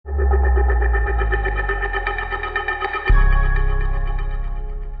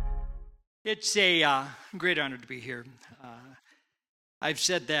It's a great honor to be here. I've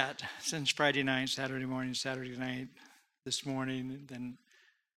said that since Friday night, Saturday morning, Saturday night, this morning, and then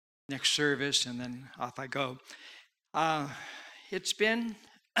next service, and then off I go. It's been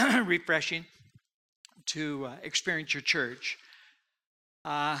refreshing to experience your church.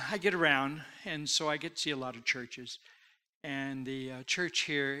 I get around, and so I get to see a lot of churches. And the church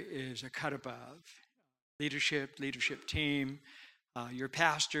here is a cut above. Leadership team, your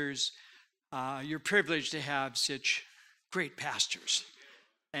pastors. You're privileged to have such great pastors.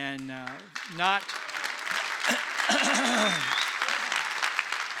 And not...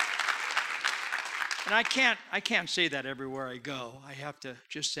 And I can't say that everywhere I go. I have to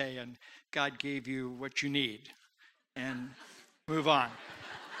just say, and God gave you what you need, and move on.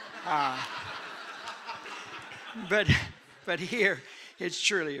 But here, it's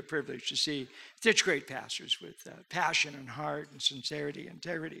surely a privilege to see such great pastors with passion and heart and sincerity,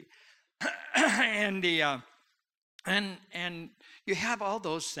 integrity, and and you have all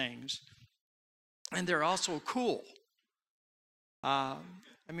those things, and they're also cool. I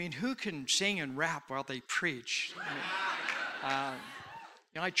mean, who can sing and rap while they preach? I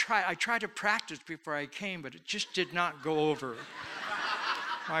tried to practice before I came, but it just did not go over.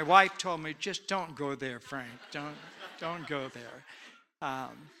 My wife told me, just don't go there, Frank. Don't go there.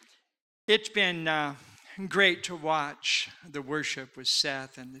 It's been great to watch the worship with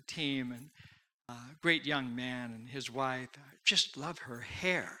Seth and the team, and great young man and his wife. I just love her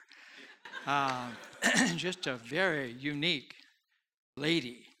hair. Just a very unique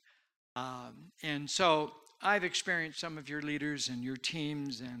lady. And so I've experienced some of your leaders and your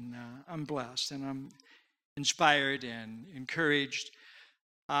teams, and I'm blessed and I'm inspired and encouraged.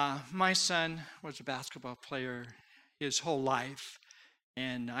 My son was a basketball player his whole life,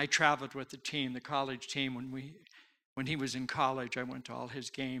 and I traveled with the team, the college team. When he was in college, I went to all his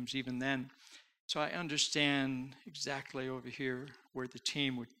games even then. So I understand exactly over here where the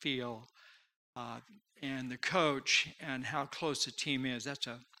team would feel, and the coach, and how close the team is. It's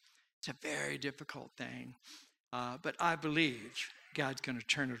a very difficult thing, but I believe God's going to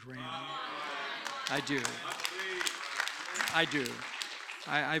turn it around. I do.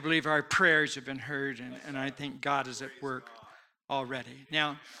 I believe our prayers have been heard, and I think God is at work already.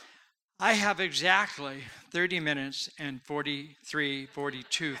 Now, I have exactly 30 minutes and 43,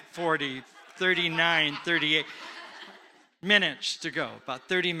 42, 40, 39, 38 minutes to go, about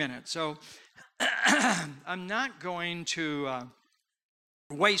 30 minutes. So I'm not going to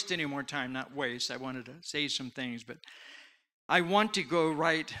waste any more time, not waste. I wanted to say some things, but I want to go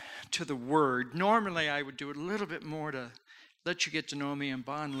right to the Word. Normally, I would do it a little bit more to let you get to know me and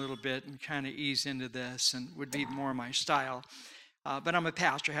bond a little bit and kind of ease into this, and would be more my style. But I'm a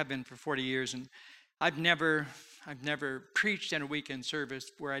pastor, have been for 40 years, and I've never preached in a weekend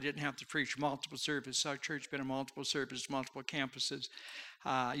service where I didn't have to preach multiple services. Our church has been in multiple services, multiple campuses.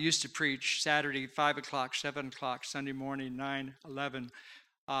 I used to preach Saturday, 5 o'clock, 7 o'clock, Sunday morning, 9, 11,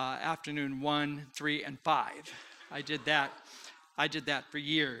 afternoon, 1, 3, and 5. I did that for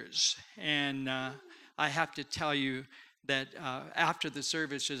years. And I have to tell you that after the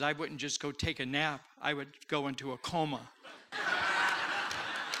services, I wouldn't just go take a nap. I would go into a coma.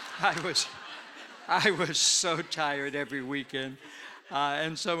 I was so tired every weekend.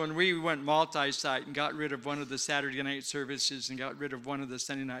 And so when we went multi-site and got rid of one of the Saturday night services and got rid of one of the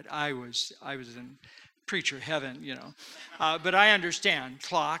Sunday night, I was in preacher heaven, you know. But I understand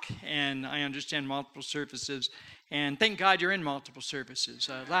clock, and I understand multiple services. And thank God you're in multiple services.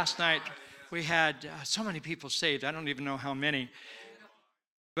 Last night we had so many people saved. I don't even know how many.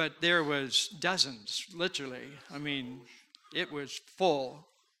 But there was dozens, literally. I mean, it was full,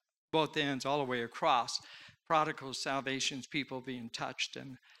 both ends, all the way across. Prodigals, salvations, people being touched.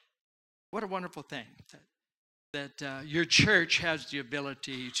 And what a wonderful thing that your church has the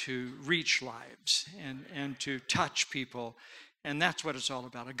ability to reach lives and to touch people. And that's what it's all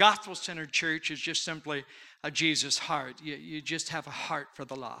about. A gospel-centered church is just simply a Jesus heart. You just have a heart for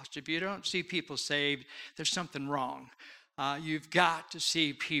the lost. If you don't see people saved, there's something wrong. You've got to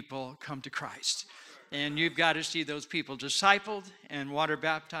see people come to Christ. And you've got to see those people discipled and water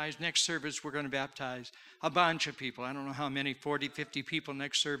baptized. Next service, we're going to baptize a bunch of people. I don't know how many, 40, 50 people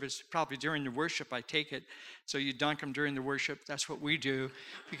next service. Probably during the worship, I take it. So you dunk them during the worship. That's what we do.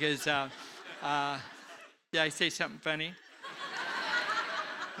 Because, did I say something funny?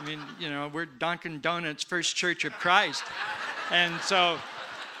 I mean, you know, we're Dunkin' Donuts First Church of Christ. And so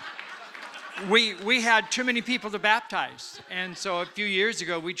we had too many people to baptize. And so a few years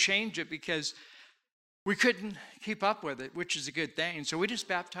ago, we changed it because we couldn't keep up with it, which is a good thing. So we just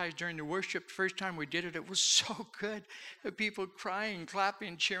baptized during the worship. First time we did it, it was so good. The people crying,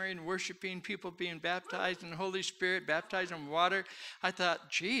 clapping, cheering, worshiping, people being baptized in the Holy Spirit, baptized in water. I thought,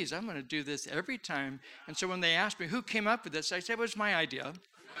 geez, I'm going to do this every time. And so when they asked me who came up with this, I said, it was my idea.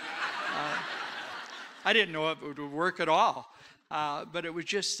 I didn't know if it would work at all. But it was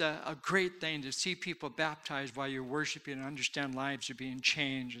just a great thing to see people baptized while you're worshiping and understand lives are being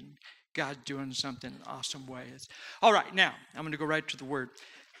changed and God doing something in awesome ways. All right, now, I'm going to go right to the Word.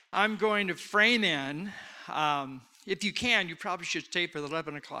 I'm going to frame in, if you can, you probably should stay for the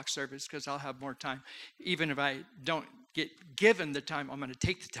 11 o'clock service because I'll have more time. Even if I don't get given the time, I'm going to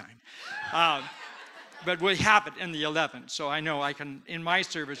take the time. But we have it in the 11, so I know I can, in my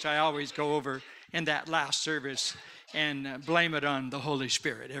service, I always go over in that last service and blame it on the Holy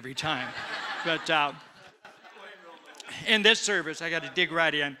Spirit every time. But in this service, I got to dig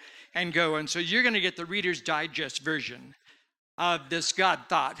right in and go. And so you're going to get the Reader's Digest version of this God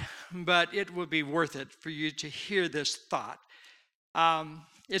thought, but it will be worth it for you to hear this thought.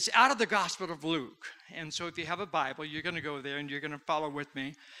 It's out of the Gospel of Luke. And so if you have a Bible, you're going to go there and you're going to follow with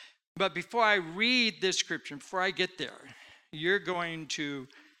me. But before I read this scripture, before I get there, you're going to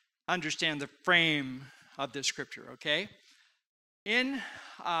understand the frame of this scripture, okay? In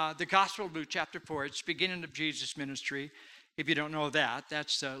the Gospel of Luke, chapter 4, it's the beginning of Jesus' ministry. If you don't know that,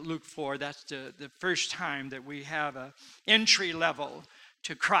 that's Luke 4. That's the first time that we have an entry level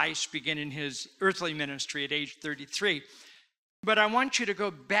to Christ beginning his earthly ministry at age 33. But I want you to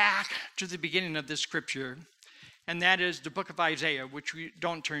go back to the beginning of this scripture, and that is the book of Isaiah, which we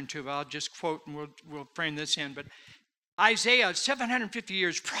don't turn to. I'll just quote and we'll frame this in. But Isaiah, 750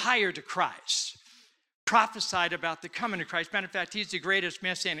 years prior to Christ, prophesied about the coming of Christ. Matter of fact, he's the greatest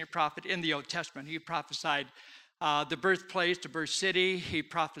messianic prophet in the Old Testament. He prophesied the birthplace, the birth city. He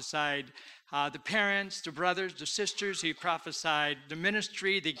prophesied the parents, the brothers, the sisters. He prophesied the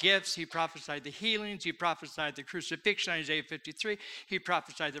ministry, the gifts. He prophesied the healings. He prophesied the crucifixion, Isaiah 53. He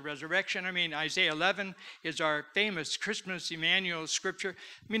prophesied the resurrection. I mean, Isaiah 11 is our famous Christmas Emmanuel scripture.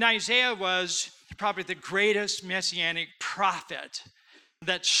 I mean, Isaiah was probably the greatest messianic prophet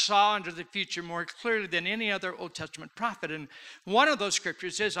that saw into the future more clearly than any other Old Testament prophet. And one of those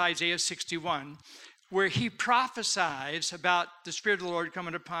scriptures is Isaiah 61, where he prophesies about the Spirit of the Lord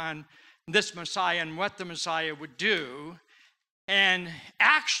coming upon this Messiah and what the Messiah would do. And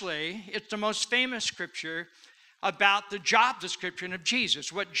actually, it's the most famous scripture about the job description of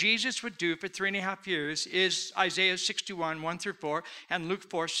Jesus. What Jesus would do for 3.5 years is Isaiah 61, 1 through 4, and Luke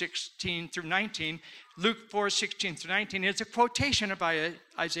 4, 16 through 19. Luke 4, 16 through 19 is a quotation of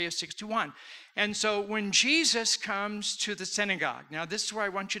Isaiah 61. And so when Jesus comes to the synagogue, now this is where I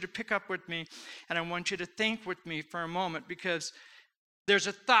want you to pick up with me, and I want you to think with me for a moment, because there's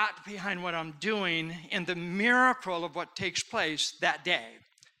a thought behind what I'm doing in the miracle of what takes place that day.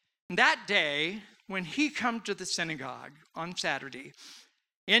 That day, when he comes to the synagogue on Saturday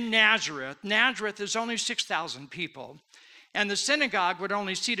in Nazareth, Nazareth is only 6,000 people, and the synagogue would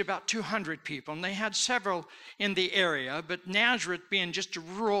only seat about 200 people, and they had several in the area, but Nazareth being just a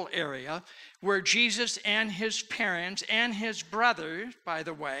rural area where Jesus and his parents and his brothers, by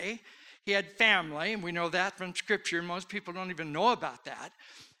the way, he had family, and we know that from Scripture. Most people don't even know about that.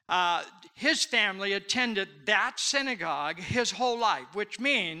 His family attended that synagogue his whole life, which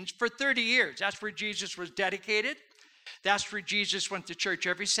means for 30 years. That's where Jesus was dedicated. That's where Jesus went to church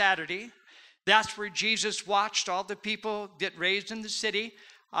every Saturday. That's where Jesus watched all the people get raised in the city.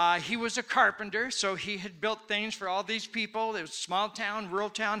 He was a carpenter, so he had built things for all these people. It was a small town, rural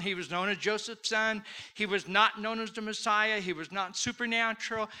town. He was known as Joseph's son. He was not known as the Messiah. He was not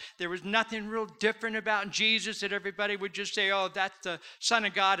supernatural. There was nothing real different about Jesus that everybody would just say, oh, that's the Son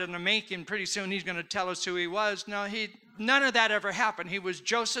of God in the making. Pretty soon he's going to tell us who he was. No, none of that ever happened. He was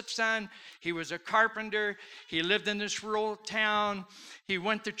Joseph's son. He was a carpenter. He lived in this rural town. He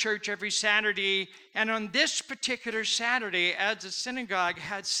went to church every Saturday. And on this particular Saturday, as the synagogue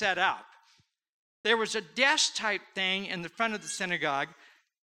had set up, there was a desk type thing in the front of the synagogue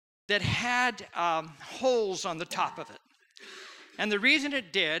that had holes on the top of it. And the reason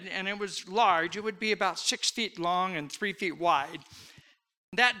it did, and it was large, it would be about 6 feet long and 3 feet wide.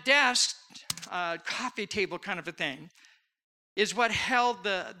 That desk, coffee table kind of a thing, is what held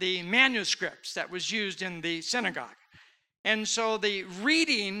the manuscripts that was used in the synagogue. And so the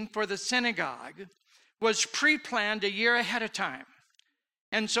reading for the synagogue was pre-planned a year ahead of time.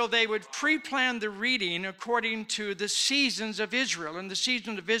 And so they would pre-plan the reading according to the seasons of Israel. And the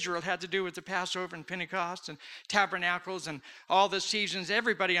seasons of Israel had to do with the Passover and Pentecost and Tabernacles and all the seasons.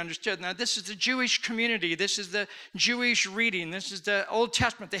 Everybody understood. Now, this is the Jewish community. This is the Jewish reading. This is the Old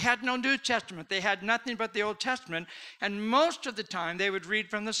Testament. They had no New Testament. They had nothing but the Old Testament. And most of the time, they would read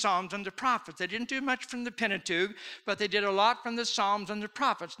from the Psalms and the prophets. They didn't do much from the Pentateuch, but they did a lot from the Psalms and the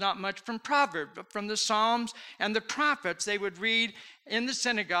prophets. Not much from Proverbs, but from the Psalms and the prophets, they would read in the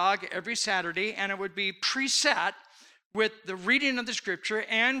synagogue every Saturday, and it would be preset with the reading of the scripture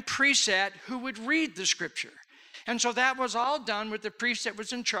and preset who would read the scripture. And so that was all done with the priest that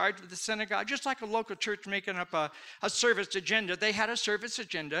was in charge of the synagogue, just like a local church making up a service agenda. They had a service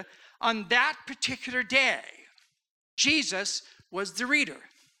agenda. On that particular day, Jesus was the reader.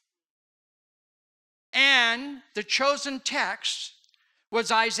 And the chosen text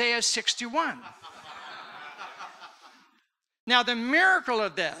was Isaiah 61. Now, the miracle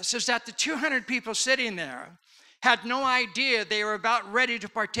of this is that the 200 people sitting there had no idea they were about ready to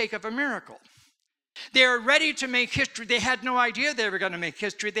partake of a miracle. They were ready to make history. They had no idea they were going to make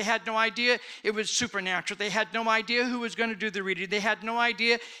history. They had no idea it was supernatural. They had no idea who was going to do the reading. They had no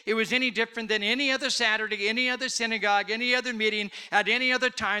idea it was any different than any other Saturday, any other synagogue, any other meeting, at any other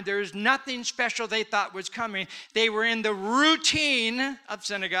time. There was nothing special they thought was coming. They were in the routine of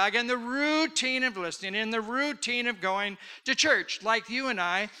synagogue and the routine of listening and the routine of going to church, like you and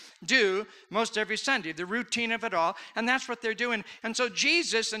I do most every Sunday, the routine of it all. And that's what they're doing. And so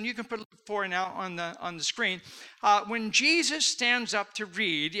Jesus, and you can put Luke 4 now on the screen, when Jesus stands up to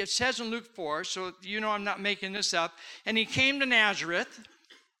read, it says in Luke 4, so you know I'm not making this up, and he came to Nazareth,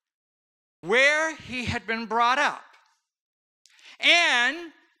 where he had been brought up, and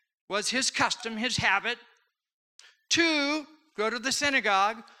was his custom, his habit, to go to the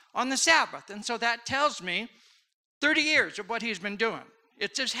synagogue on the Sabbath. And so that tells me 30 years of what he's been doing.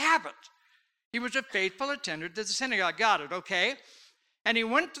 It's his habit. He was a faithful attender to the synagogue. Got it, okay? And he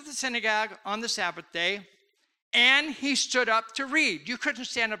went to the synagogue on the Sabbath day, and he stood up to read. You couldn't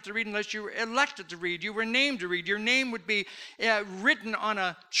stand up to read unless you were elected to read. You were named to read. Your name would be written on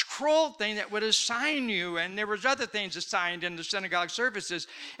a scroll thing that would assign you, and there was other things assigned in the synagogue services.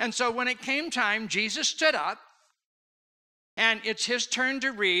 And so when it came time, Jesus stood up, and it's his turn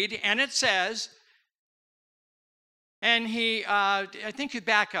to read, and it says, and he, I think you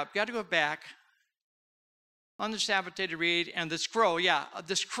back up, got to go back. On the Sabbath day to read, and the scroll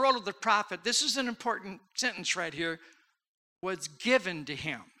of the prophet, this is an important sentence right here, was given to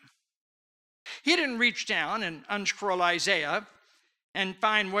him. He didn't reach down and unscroll Isaiah and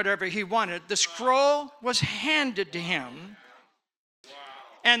find whatever he wanted. The scroll was handed to him.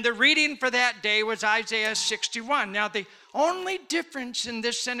 And the reading for that day was Isaiah 61. Now, the only difference in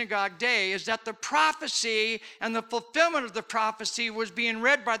this synagogue day is that the prophecy and the fulfillment of the prophecy was being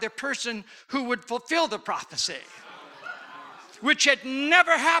read by the person who would fulfill the prophecy, which had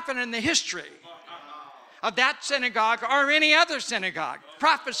never happened in the history of that synagogue or any other synagogue.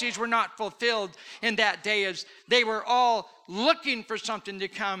 Prophecies were not fulfilled in that day as they were all looking for something to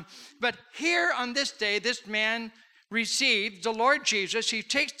come. But here on this day, this man received the Lord Jesus. He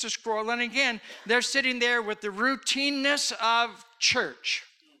takes the scroll, and again, they're sitting there with the routineness of church.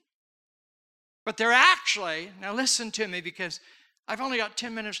 But they're actually, now listen to me, because I've only got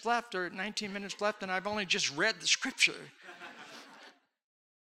 10 minutes left or 19 minutes left, and I've only just read the scripture.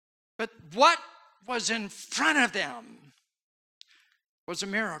 But what was in front of them was a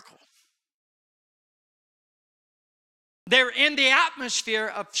miracle. They're in the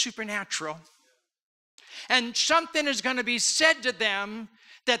atmosphere of supernatural. And something is going to be said to them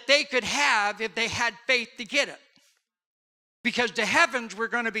that they could have if they had faith to get it. Because the heavens were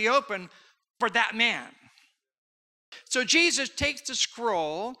going to be open for that man. So Jesus takes the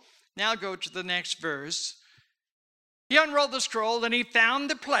scroll. Now go to the next verse. He unrolled the scroll and he found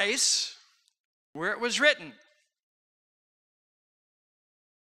the place where it was written.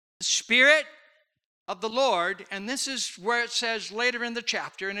 The Spirit of the Lord, and this is where it says later in the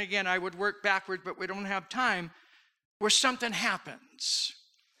chapter, and again, I would work backwards, but we don't have time, where something happens.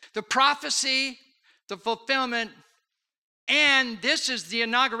 The prophecy, the fulfillment, and this is the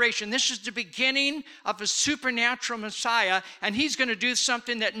inauguration. This is the beginning of a supernatural Messiah, and he's going to do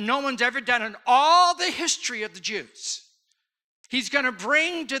something that no one's ever done in all the history of the Jews. He's going to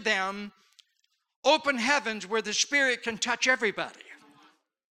bring to them open heavens where the Spirit can touch everybody.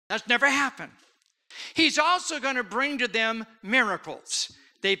 That's never happened. He's also going to bring to them miracles.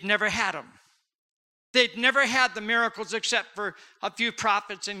 They've never had them. They'd never had the miracles except for a few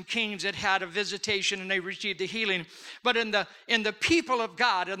prophets and kings that had a visitation and they received the healing. But in the people of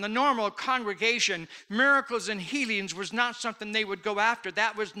God, in the normal congregation, miracles and healings was not something they would go after.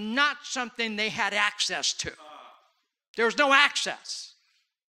 That was not something they had access to. There was no access.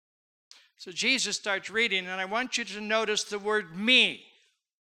 So Jesus starts reading, and I want you to notice the word me.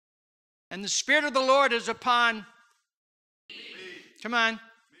 And the Spirit of the Lord is upon me. Come on.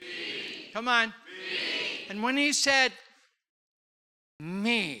 Me. Come on. Me. And when he said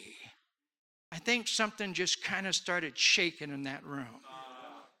me, I think something just kind of started shaking in that room.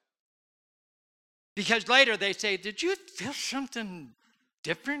 Because later they say, did you feel something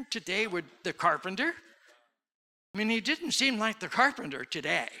different today with the carpenter? I mean, he didn't seem like the carpenter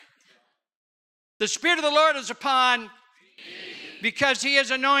today. The Spirit of the Lord is upon me because he is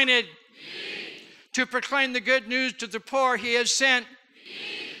anointed me to proclaim the good news to the poor. He is sent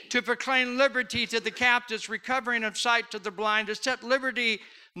to proclaim liberty to the captives, recovering of sight to the blind, to set liberty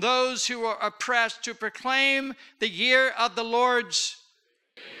those who are oppressed, to proclaim the year of the Lord's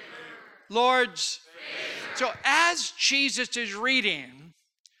favor. So as Jesus is reading,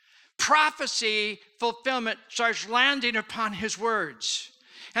 prophecy fulfillment starts landing upon his words.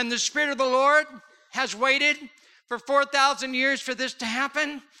 And the Spirit of the Lord has waited for 4,000 years for this to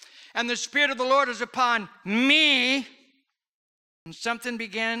happen. And the Spirit of the Lord is upon me. And something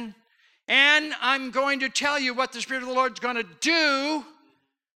began. And I'm going to tell you what the Spirit of the Lord is going to do.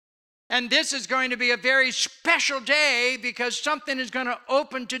 And this is going to be a very special day because something is going to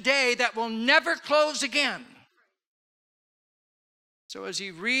open today that will never close again. So as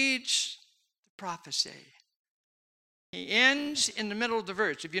he reads the prophecy, he ends in the middle of the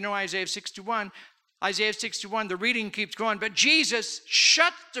verse. If you know Isaiah 61, the reading keeps going. But Jesus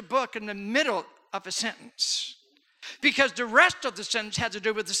shuts the book in the middle of a sentence. Because the rest of the sentence had to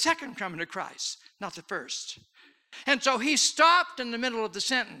do with the second coming of Christ, not the first. And so he stopped in the middle of the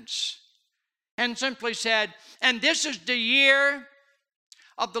sentence and simply said, and this is the year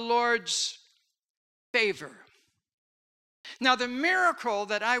of the Lord's favor. Now, the miracle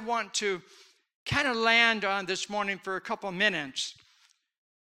that I want to kind of land on this morning for a couple minutes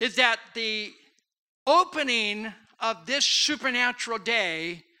is that the opening of this supernatural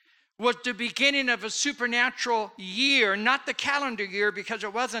day was the beginning of a supernatural year, not the calendar year, because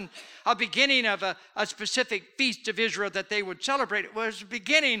it wasn't a beginning of a specific feast of Israel that they would celebrate. It was the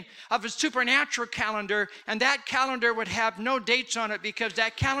beginning of a supernatural calendar, and that calendar would have no dates on it because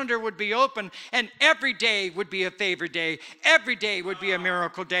that calendar would be open, and every day would be a favor day. Every day would be a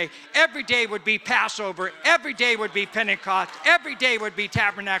miracle day. Every day would be Passover. Every day would be Pentecost. Every day would be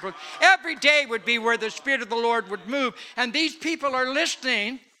Tabernacles. Every day would be where the Spirit of the Lord would move. And these people are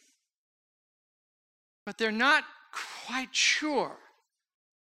listening, but they're not quite sure.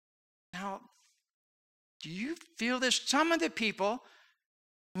 Now, do you feel this? Some of the people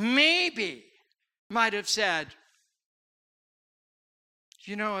maybe might have said,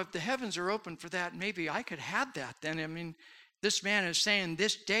 you know, if the heavens are open for that, maybe I could have that then. I mean, this man is saying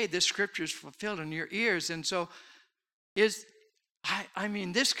this day, this scripture is fulfilled in your ears. And so I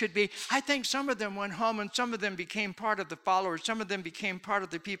mean, this could be, I think some of them went home and some of them became part of the followers. Some of them became part of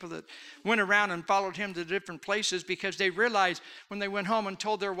the people that went around and followed him to different places because they realized when they went home and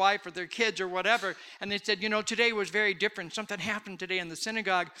told their wife or their kids or whatever, and they said, you know, today was very different. Something happened today in the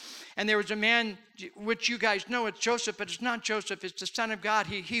synagogue. And there was a man, which you guys know, it's Joseph, but it's not Joseph. It's the Son of God.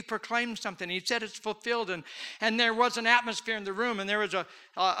 He proclaimed something. He said it's fulfilled. And there was an atmosphere in the room, and there was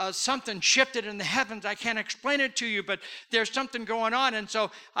something shifted in the heavens. I can't explain it to you, but there's something going on. And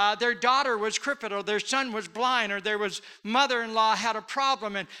so their daughter was crippled, or their son was blind, or there was mother-in-law had a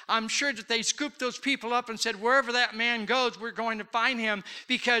problem. And I'm sure that they scooped those people up and said, wherever that man goes, we're going to find him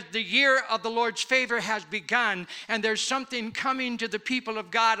because the year of the Lord's favor has begun. And there's something coming to the people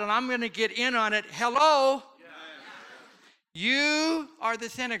of God, and I'm going to get in on it. Hello? Yeah. You are the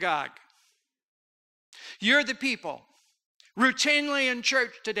synagogue. You're the people routinely in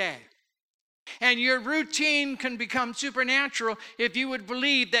church today. And your routine can become supernatural if you would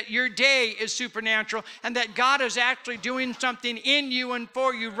believe that your day is supernatural and that God is actually doing something in you and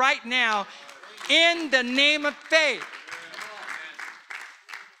for you right now in the name of faith.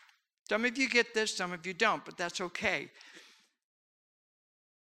 Some of you get this, some of you don't, but that's okay.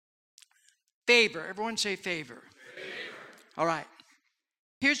 Favor. Everyone say favor. Favor. All right.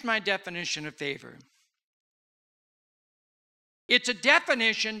 Here's my definition of favor. It's a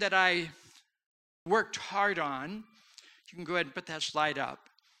definition that I worked hard on. You can go ahead and put that slide up.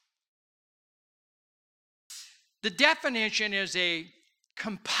 The definition is a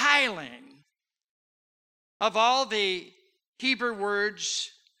compiling of all the Hebrew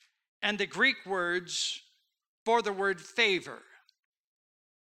words and the Greek words for the word favor.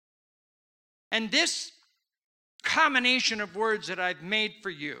 And this combination of words that I've made for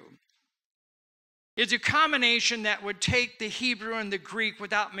you is a combination that would take the Hebrew and the Greek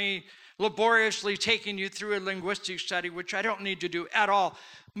without me laboriously taking you through a linguistic study, which I don't need to do at all,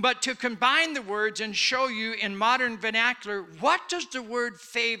 but to combine the words and show you in modern vernacular, what does the word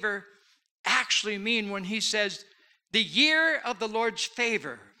favor actually mean when he says, the year of the Lord's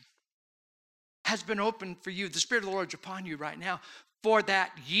favor has been opened for you. The Spirit of the Lord is upon you right now for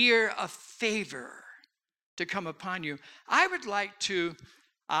that year of favor to come upon you. I would like to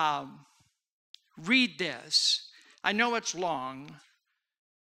read this. I know it's long,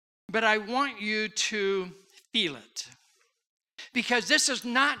 but I want you to feel it. Because this is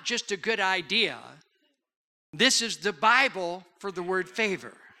not just a good idea. This is the Bible for the word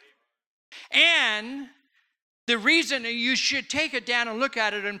favor. And the reason you should take it down and look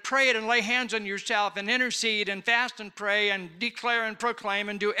at it and pray it and lay hands on yourself and intercede and fast and pray and declare and proclaim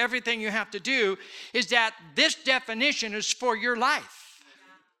and do everything you have to do is that this definition is for your life.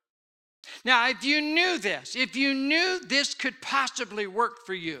 Now, if you knew this, if you knew this could possibly work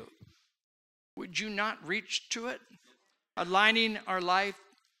for you, would you not reach to it? Aligning our life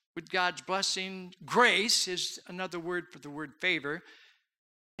with God's blessing. Grace is another word for the word favor.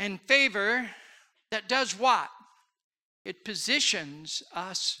 And favor that does what? It positions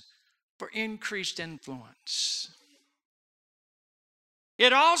us for increased influence.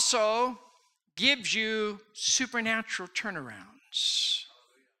 It also gives you supernatural turnarounds.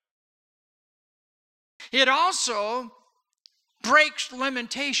 It also breaks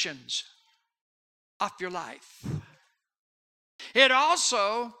limitations off your life. It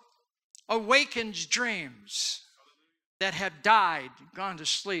also awakens dreams that have died, gone to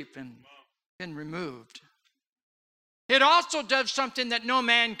sleep, and been removed. It also does something that no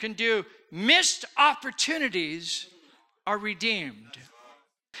man can do. Missed opportunities are redeemed.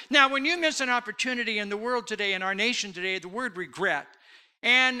 Now, when you miss an opportunity in the world today, in our nation today, the word regret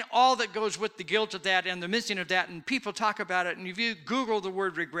and all that goes with the guilt of that and the missing of that, and people talk about it, and if you Google the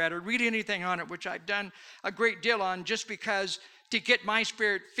word regret or read anything on it, which I've done a great deal on just because to get my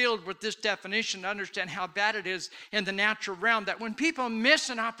spirit filled with this definition to understand how bad it is in the natural realm, that when people miss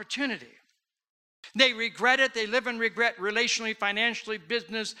an opportunity, they regret it. They live in regret relationally, financially,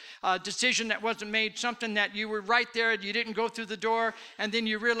 business, decision that wasn't made, something that you were right there, you didn't go through the door, and then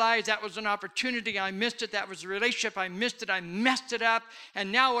you realize that was an opportunity. I missed it. That was a relationship. I missed it. I messed it up.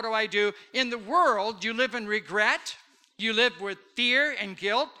 And now what do I do? In the world, you live in regret. You live with fear and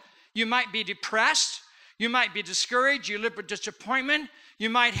guilt. You might be depressed. You might be discouraged. You live with disappointment. You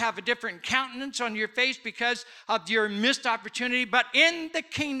might have a different countenance on your face because of your missed opportunity. But in the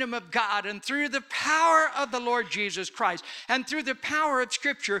kingdom of God and through the power of the Lord Jesus Christ and through the power of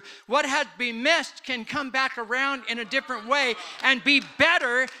Scripture, what has been missed can come back around in a different way and be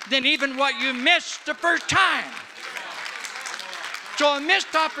better than even what you missed the first time. So a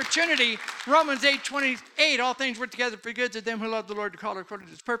missed opportunity, Romans 8:28, all things work together for good to them who love the Lord, to call according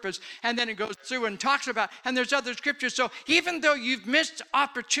to his purpose. And then it goes through and talks about, and there's other scriptures. So even though you've missed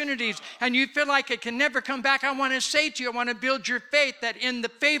opportunities and you feel like it can never come back, I want to say to you, I want to build your faith that in the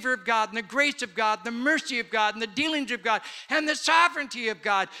favor of God and the grace of God, the mercy of God and the dealings of God and the sovereignty of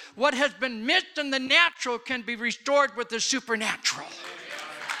God, what has been missed in the natural can be restored with the supernatural.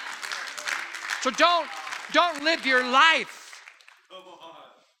 So don't live your life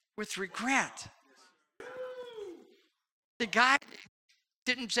with regret. The guy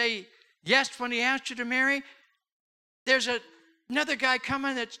didn't say yes when he asked you to marry. There's another guy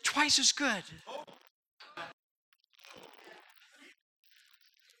coming that's twice as good.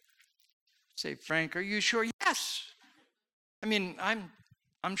 Say, Frank, are you sure? Yes. I mean,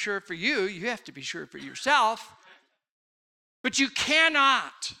 I'm sure for you. You have to be sure for yourself. But you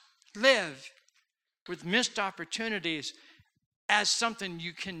cannot live with missed opportunities as something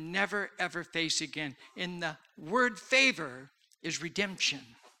you can never, ever face again. In the word favor is redemption.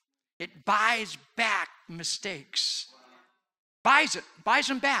 It buys back mistakes. Buys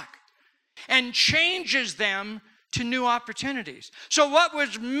them back. And changes them to new opportunities. So what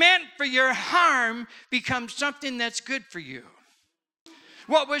was meant for your harm becomes something that's good for you.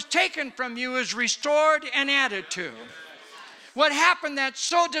 What was taken from you is restored and added to. What happened that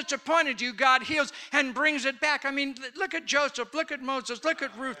so disappointed you, God heals and brings it back. I mean, look at Joseph, look at Moses, look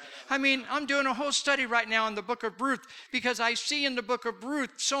at Ruth. I mean, I'm doing a whole study right now in the book of Ruth because I see in the book of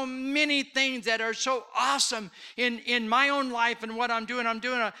Ruth so many things that are so awesome in my own life and what I'm doing. I'm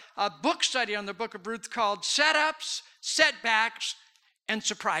doing a book study on the book of Ruth called Setups, Setbacks, and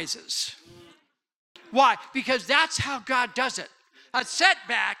Surprises. Why? Because that's how God does it. A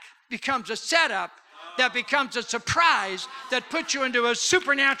setback becomes a setup, that becomes a surprise, that puts you into a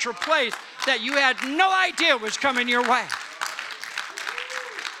supernatural place that you had no idea was coming your way.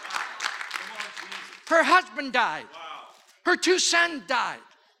 Her husband died. Her 2 sons died.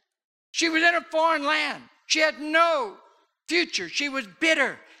 She was in a foreign land. She had no future. She was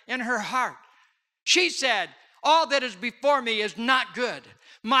bitter in her heart. She said, all that is before me is not good.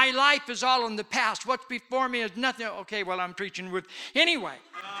 My life is all in the past. What's before me is nothing. Okay, well, I'm preaching with... Anyway.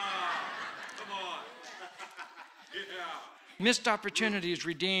 Come on. Yeah. Missed opportunities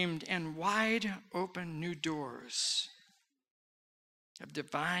redeemed and wide open new doors of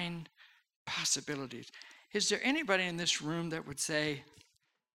divine possibilities. Is there anybody in this room that would say,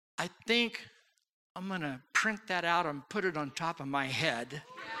 I think I'm going to print that out and put it on top of my head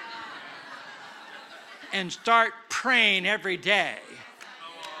and start praying every day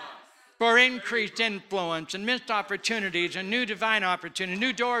for increased influence and missed opportunities and new divine opportunity,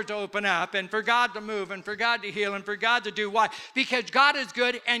 new doors to open up, and for God to move and for God to heal and for God to do why? Because God is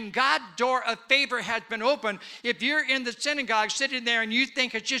good and God's door of favor has been opened. If you're in the synagogue sitting there and you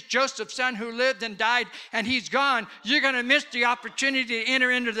think it's just Joseph's son who lived and died and he's gone, you're going to miss the opportunity to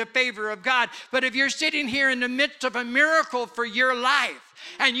enter into the favor of God. But if you're sitting here in the midst of a miracle for your life,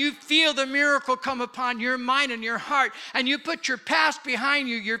 and you feel the miracle come upon your mind and your heart, and you put your past behind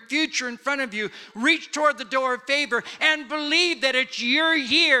you, your future in front of you, reach toward the door of favor and believe that it's your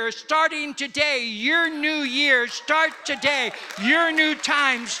year starting today, your new year start today, your new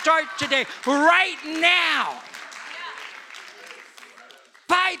time start today, right now.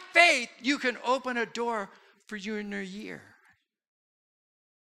 By faith, you can open a door for your new year.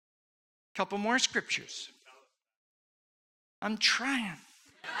 Couple more scriptures. I'm trying.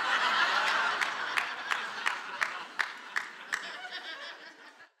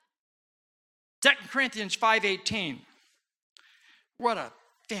 2 Corinthians 5:18. What a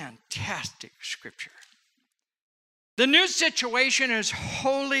fantastic scripture. The new situation is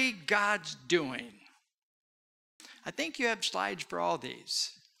wholly God's doing. I think you have slides for all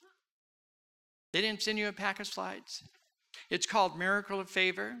these. They didn't send you a pack of slides. It's called Miracle of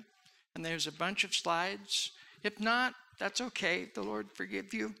Favor, and there's a bunch of slides. If not, that's okay. The Lord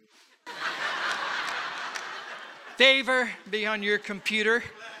forgive you. Favor be on your computer.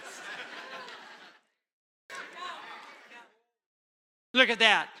 Look at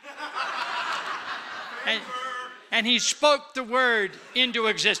that. And he spoke the word into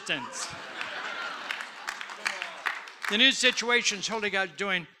existence. The new situation's Holy God's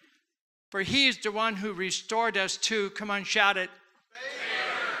doing, for he is the one who restored us to, come on, shout it,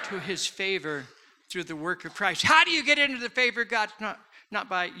 favor. To his favor through the work of Christ. How do you get into the favor of God? It's not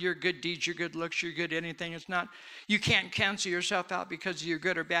by your good deeds, your good looks, your good anything. It's not, you can't cancel yourself out because you're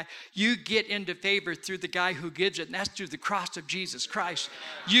good or bad. You get into favor through the guy who gives it, and that's through the cross of Jesus Christ.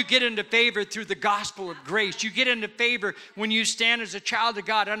 You get into favor through the gospel of grace. You get into favor when you stand as a child of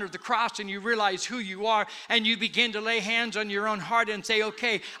God under the cross and you realize who you are, and you begin to lay hands on your own heart and say,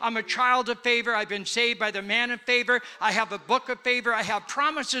 okay, I'm a child of favor. I've been saved by the man of favor. I have a book of favor. I have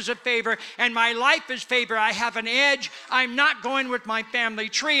promises of favor, and my life is favor. I have an edge. I'm not going with my family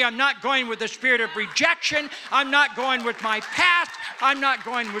tree. I'm not going with the spirit of rejection. I'm not going with my past. I'm not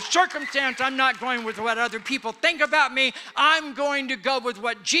going with circumstance. I'm not going with what other people think about me. I'm going to go with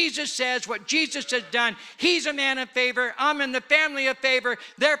what Jesus says, what Jesus has done. He's a man of favor. I'm in the family of favor.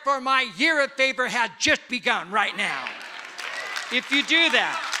 Therefore, my year of favor has just begun right now. If you do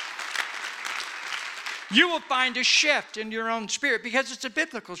that, you will find a shift in your own spirit because it's a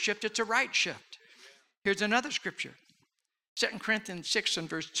biblical shift. It's a right shift. Here's another scripture. 2 Corinthians 6 and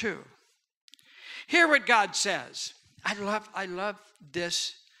verse 2. Hear what God says. I love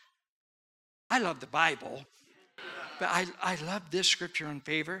this. I love the Bible, but I love this scripture on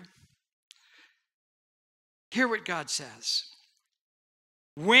favor. Hear what God says.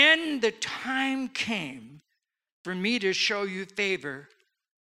 When the time came for me to show you favor,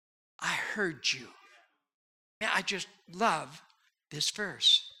 I heard you. I just love this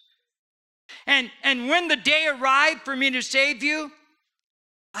verse. And when the day arrived for me to save you,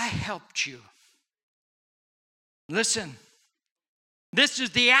 I helped you. Listen, this is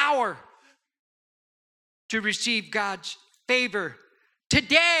the hour to receive God's favor.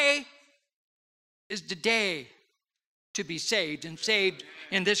 Today is the day to be saved. And saved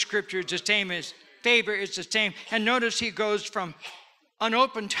in this scripture is the same as favor is the same. And notice he goes from an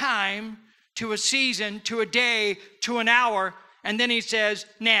open time to a season to a day to an hour. And then he says,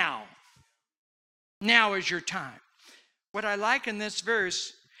 now. Now is your time. What I like in this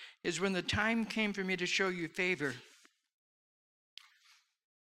verse is when the time came for me to show you favor,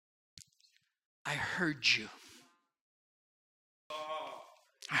 I heard you.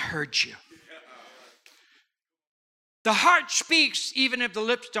 I heard you. The heart speaks even if the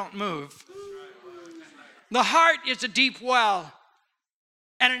lips don't move. The heart is a deep well,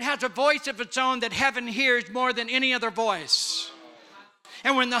 and it has a voice of its own that heaven hears more than any other voice.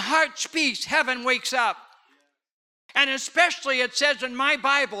 And when the heart speaks, heaven wakes up. And especially it says in my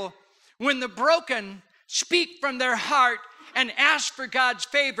Bible, when the broken speak from their heart and ask for God's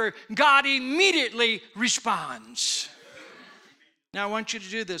favor, God immediately responds. Now I want you to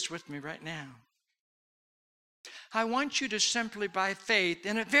do this with me right now. I want you to simply by faith,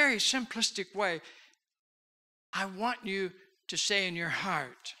 in a very simplistic way, I want you to say in your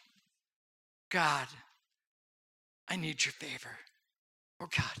heart, God, I need your favor. Oh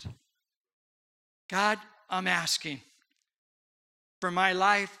God. God, I'm asking for my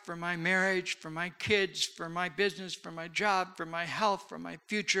life, for my marriage, for my kids, for my business, for my job, for my health, for my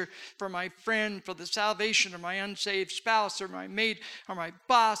future, for my friend, for the salvation of my unsaved spouse or my mate or my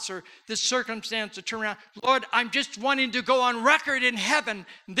boss or this circumstance to turn around. Lord, I'm just wanting to go on record in heaven.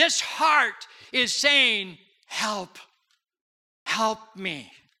 This heart is saying, help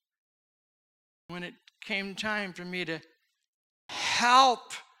me. When it came time for me to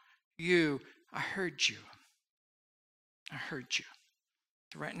help you, I heard you. I heard you.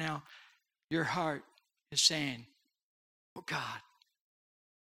 So right now, your heart is saying, oh God,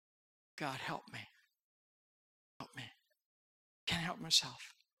 help me. Help me. Can't help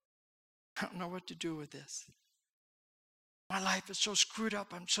myself. I don't know what to do with this. My life is so screwed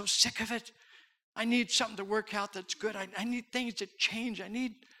up. I'm so sick of it. I need something to work out that's good. I need things to change. I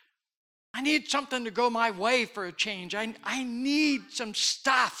need something to go my way for a change. I need some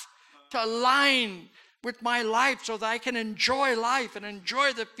stuff to align with my life so that I can enjoy life and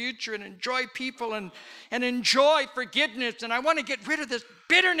enjoy the future and enjoy people and enjoy forgiveness. And I want to get rid of this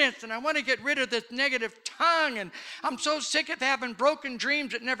bitterness and I want to get rid of this negative tongue. And I'm so sick of having broken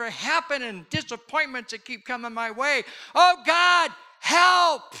dreams that never happen and disappointments that keep coming my way. Oh God,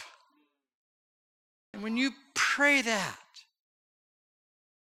 help! And when you pray that,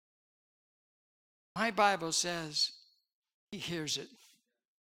 my Bible says he hears it.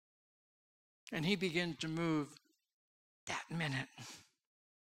 And he begins to move that minute.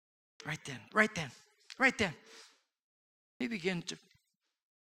 Right then. He begins to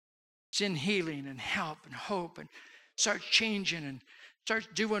send healing and help and hope and starts changing and starts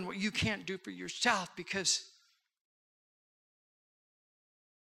doing what you can't do for yourself because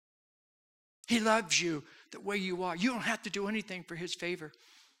he loves you the way you are. You don't have to do anything for his favor.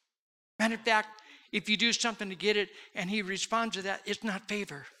 Matter of fact, if you do something to get it and he responds to that, it's not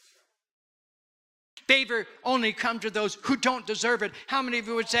favor. Favor only comes to those who don't deserve it. How many of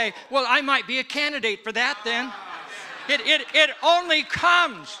you would say, well, I might be a candidate for that then? It only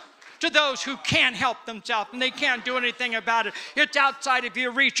comes to those who can't help themselves and they can't do anything about it. It's outside of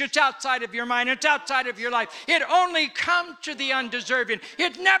your reach. It's outside of your mind. It's outside of your life. It only comes to the undeserving.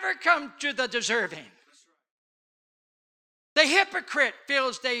 It never comes to the deserving. The hypocrite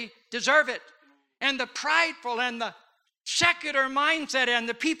feels they deserve it. And the prideful and the secular mindset and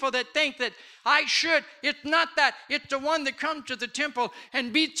the people that think that I should, it's not that. It's the one that comes to the temple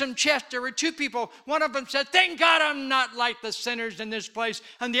and beats some chest. There were two people. One of them said, thank God I'm not like the sinners in this place.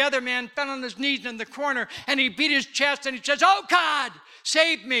 And the other man fell on his knees in the corner and he beat his chest and he says, oh God,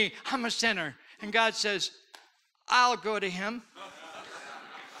 save me. I'm a sinner. And God says, I'll go to him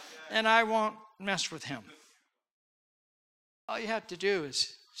and I won't mess with him. All you have to do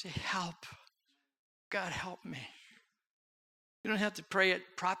is say, help. God, help me. You don't have to pray it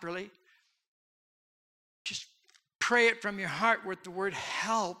properly. Just pray it from your heart with the word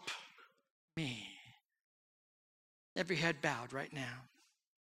help me. Every head bowed right now.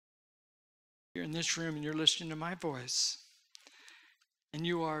 You're in this room and you're listening to my voice. And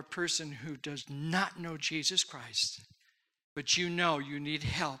you are a person who does not know Jesus Christ. But you know you need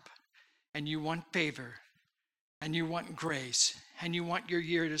help. And you want favor. And you want grace. And you want your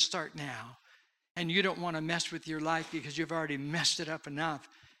year to start now. And you don't want to mess with your life because you've already messed it up enough.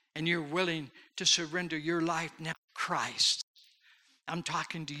 And you're willing to surrender your life now to Christ. I'm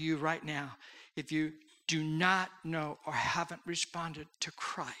talking to you right now. If you do not know or haven't responded to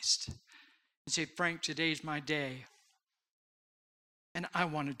Christ, and say, Frank, today's my day. And I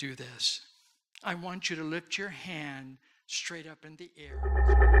want to do this. I want you to lift your hand straight up in the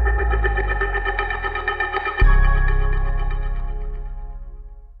air.